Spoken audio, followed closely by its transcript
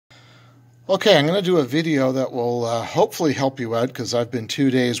Okay, I'm going to do a video that will hopefully help you out because I've been 2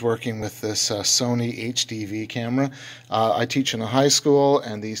 days working with this Sony HDV camera. I teach in a high school,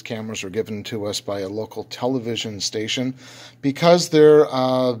 and these cameras were given to us by a local television station. Because they're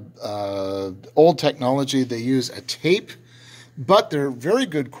old technology, they use a tape, but they're very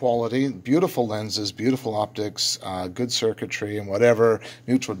good quality, beautiful lenses, beautiful optics, good circuitry and whatever,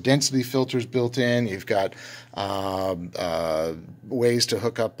 neutral density filters built in. You've got ways to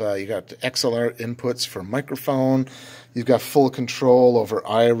hook up, you got XLR inputs for microphone. You've got full control over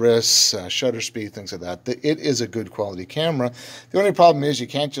iris, shutter speed, things like that. It is a good quality camera. The only problem is you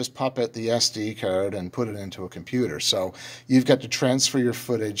can't just pop out the SD card and put it into a computer. So you've got to transfer your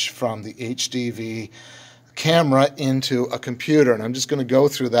footage from the HDV camera into a computer, and I'm just going to go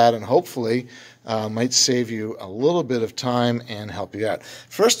through that and hopefully might save you a little bit of time and help you out.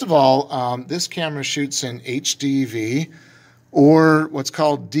 First of all, this camera shoots in HDV or what's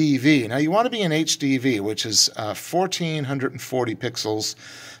called DV. Now you want to be in HDV, which is 1440 pixels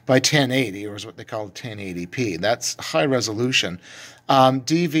by 1080, or is what they call 1080p. That's high resolution.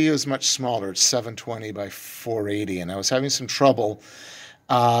 DV is much smaller. It's 720 by 480, and I was having some trouble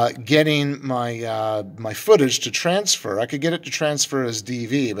getting my footage to transfer. I could get it to transfer as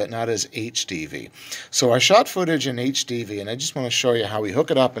DV, but not as HDV. So I shot footage in HDV, and I just want to show you how we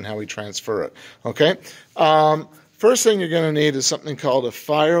hook it up and how we transfer it. Okay? First thing you're going to need is something called a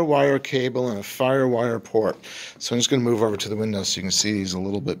FireWire cable and a FireWire port. So I'm just going to move over to the window so you can see these a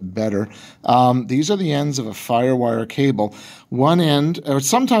little bit better. These are the ends of a FireWire cable. One end, or it's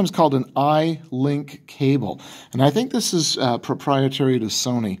sometimes called an I-Link cable, and I think this is proprietary to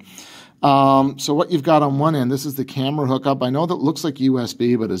Sony. So what you've got on one end, this is the camera hookup. I know that looks like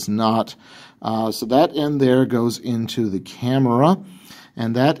USB, but it's not. So that end there goes into the camera,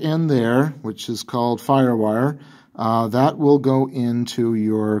 and that end there, which is called FireWire, that will go into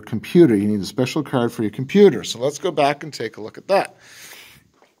your computer. You need a special card for your computer. So let's go back and take a look at that.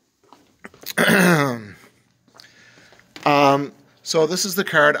 So this is the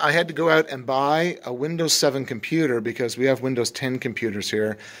card. I had to go out and buy a Windows 7 computer because we have Windows 10 computers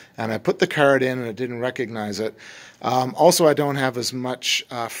here, and I put the card in and it didn't recognize it. Also, I don't have as much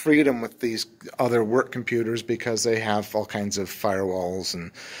freedom with these other work computers because they have all kinds of firewalls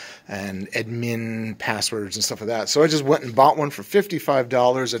and admin passwords and stuff like that. So I just went and bought one for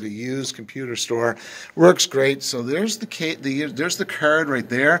 $55 at a used computer store. Works great. So there's the card right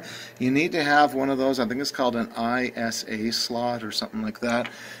there. You need to have one of those. I think it's called an ISA slot or something like that.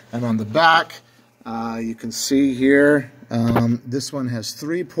 And on the back, you can see here, this one has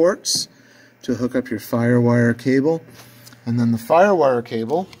 3 ports to hook up your FireWire cable. And then the FireWire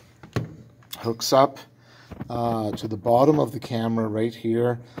cable hooks up to the bottom of the camera right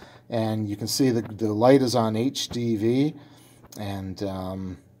here. And you can see the light is on HDV,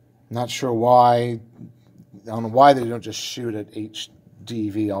 and not sure why. I don't know why they don't just shoot at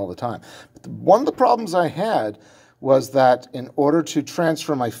HDV all the time. But one of the problems I had was that in order to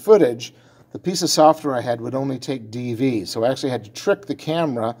transfer my footage, the piece of software I had would only take DV. So I actually had to trick the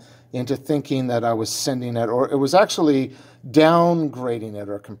camera into thinking that I was sending it, or it was actually downgrading it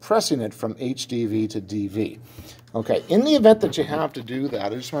or compressing it from HDV to DV. Okay, in the event that you have to do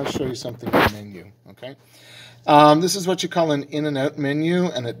that, I just want to show you something in the menu. Okay, this is what you call an in and out menu,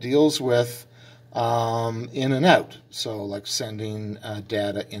 and it deals with in and out, so like sending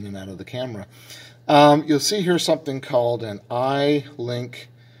data in and out of the camera. You'll see here something called an I-Link.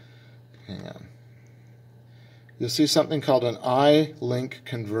 Hang on. You'll see something called an I-Link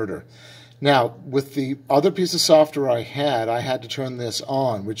converter. Now, with the other piece of software I had to turn this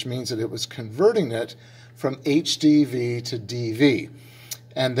on, which means that it was converting it from HDV to DV.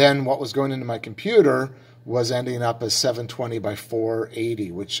 And then what was going into my computer was ending up as 720 by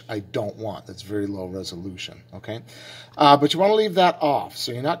 480, which I don't want. That's very low resolution, okay? But you want to leave that off,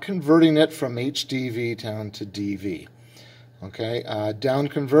 so you're not converting it from HDV down to DV. Okay, down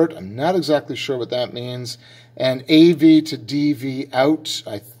convert, I'm not exactly sure what that means. And AV to DV out,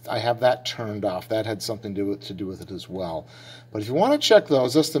 I have that turned off. That had something to do with it as well. But if you want to check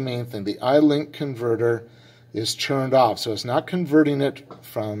those, that's the main thing. The I-Link converter is turned off, so it's not converting it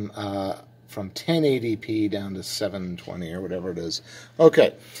from 1080p down to 720 or whatever it is.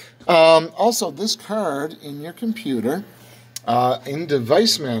 Okay, also this card in your computer, in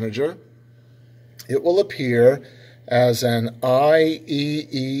Device Manager, it will appear as an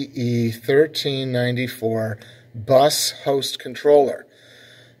IEEE 1394 bus host controller.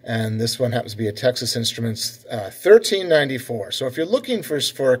 And this one happens to be a Texas Instruments 1394. So if you're looking for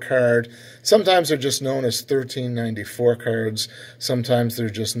a card, sometimes they're just known as 1394 cards. Sometimes they're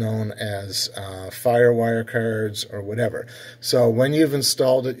just known as Firewire cards or whatever. So when you've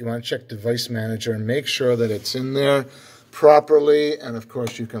installed it, you want to check Device Manager and make sure that it's in there properly. And of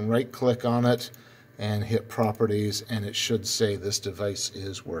course, you can right-click on it and hit Properties, and it should say this device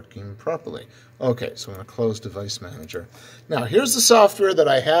is working properly. Okay, so I'm going to close Device Manager. Now, here's the software that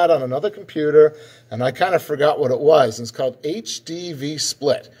I had on another computer, and I kind of forgot what it was. It's called HDV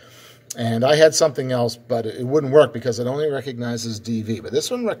Split. And I had something else, but it wouldn't work because it only recognizes DV. But this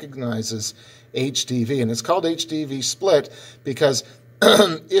one recognizes HDV, and it's called HDV Split because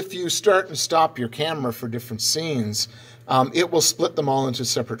if you start and stop your camera for different scenes, it will split them all into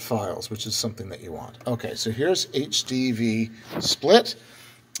separate files, which is something that you want. Okay, so here's HDV Split.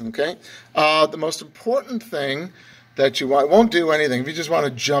 Okay, the most important thing that you want, it won't do anything. If you just want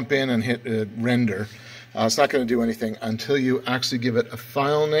to jump in and hit render, it's not going to do anything until you actually give it a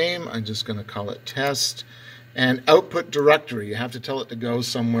file name. I'm just going to call it test. And output directory, you have to tell it to go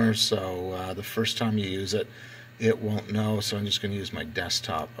somewhere, so the first time you use it, it won't know. So I'm just going to use my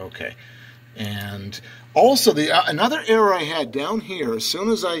desktop. Okay. And also, another error I had down here, as soon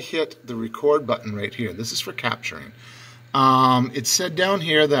as I hit the record button right here, this is for capturing, it said down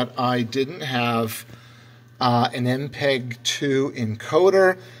here that I didn't have an MPEG-2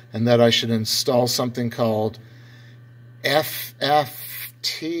 encoder and that I should install something called FFT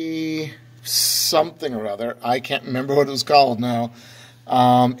something or other. I can't remember what it was called now.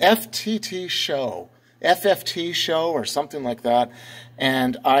 FFT show or something like that.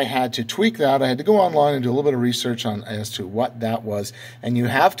 And I had to tweak that. I had to go online and do a little bit of research on as to what that was. And you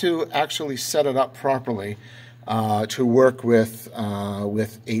have to actually set it up properly to work with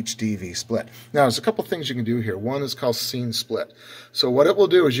HDV Split. Now, there's a couple things you can do here. One is called Scene Split. So what it will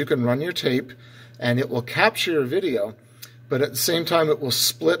do is you can run your tape, and it will capture your video, but at the same time, it will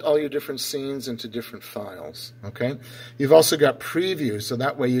split all your different scenes into different files. Okay. You've also got preview, so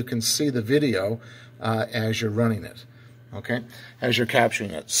that way you can see the video as you're running it. Okay, as you're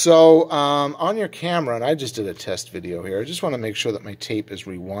capturing it. So on your camera, and I just did a test video here, I just want to make sure that my tape is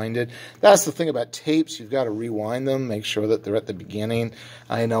rewinded. That's the thing about tapes, you've got to rewind them, make sure that they're at the beginning.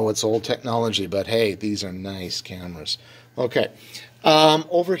 I know it's old technology, but hey, these are nice cameras. Okay,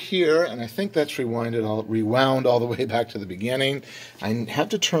 over here, and I think that's rewound all the way back to the beginning. I have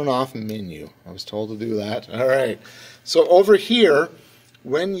to turn off menu. I was told to do that. All right, so over here,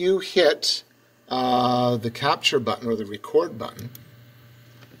 when you hit the capture button or the record button,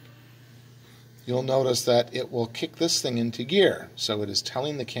 you'll notice that it will kick this thing into gear. So it is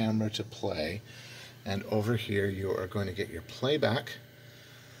telling the camera to play, and over here you are going to get your playback.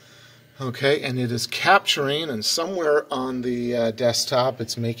 Okay, and it is capturing, and somewhere on the desktop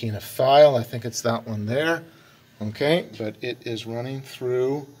it's making a file. I think it's that one there. Okay, but it is running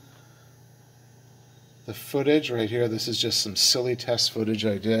through the footage right here. This is just some silly test footage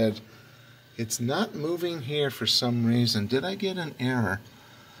I did. It's not moving here for some reason. Did I get an error?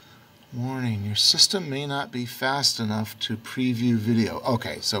 Warning, your system may not be fast enough to preview video.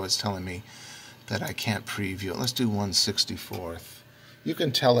 Okay, so it's telling me that I can't preview it. Let's do 1/64th. You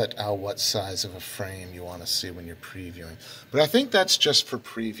can tell it what size of a frame you want to see when you're previewing. But I think that's just for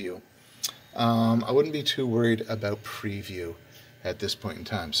preview. I wouldn't be too worried about preview at this point in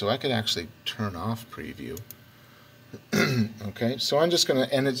time. So I could actually turn off preview. Okay, so I'm just going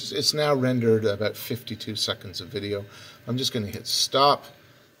to, and it's now rendered about 52 seconds of video. I'm just going to hit stop.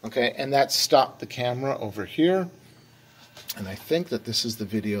 Okay, and that stopped the camera over here. And I think that this is the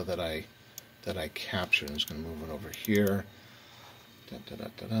video that I captured. I'm just going to move it over here. Da, da, da,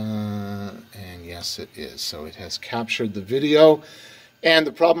 da, da. And yes, it is. So it has captured the video. And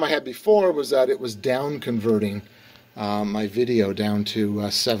the problem I had before was that it was down converting my video down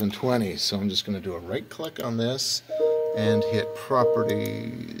to 720. So I'm just going to do a right click on this and hit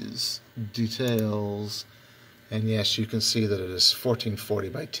Properties, Details, and yes, you can see that it is 1440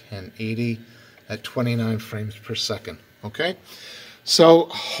 by 1080 at 29 frames per second. Okay, so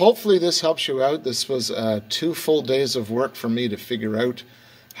hopefully this helps you out. This was 2 full days of work for me to figure out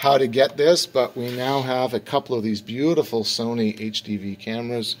how to get this, but we now have a couple of these beautiful Sony HDV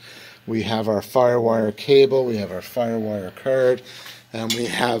cameras. We have our Firewire cable, we have our Firewire card, and we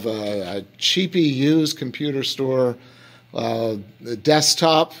have a cheapy used computer store the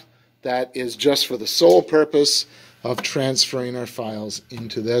desktop that is just for the sole purpose of transferring our files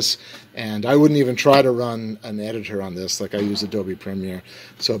into this. And I wouldn't even try to run an editor on this, like I use Adobe Premiere.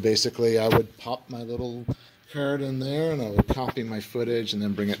 So basically I would pop my little card in there and I would copy my footage and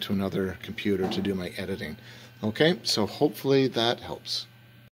then bring it to another computer to do my editing. Okay, so hopefully that helps.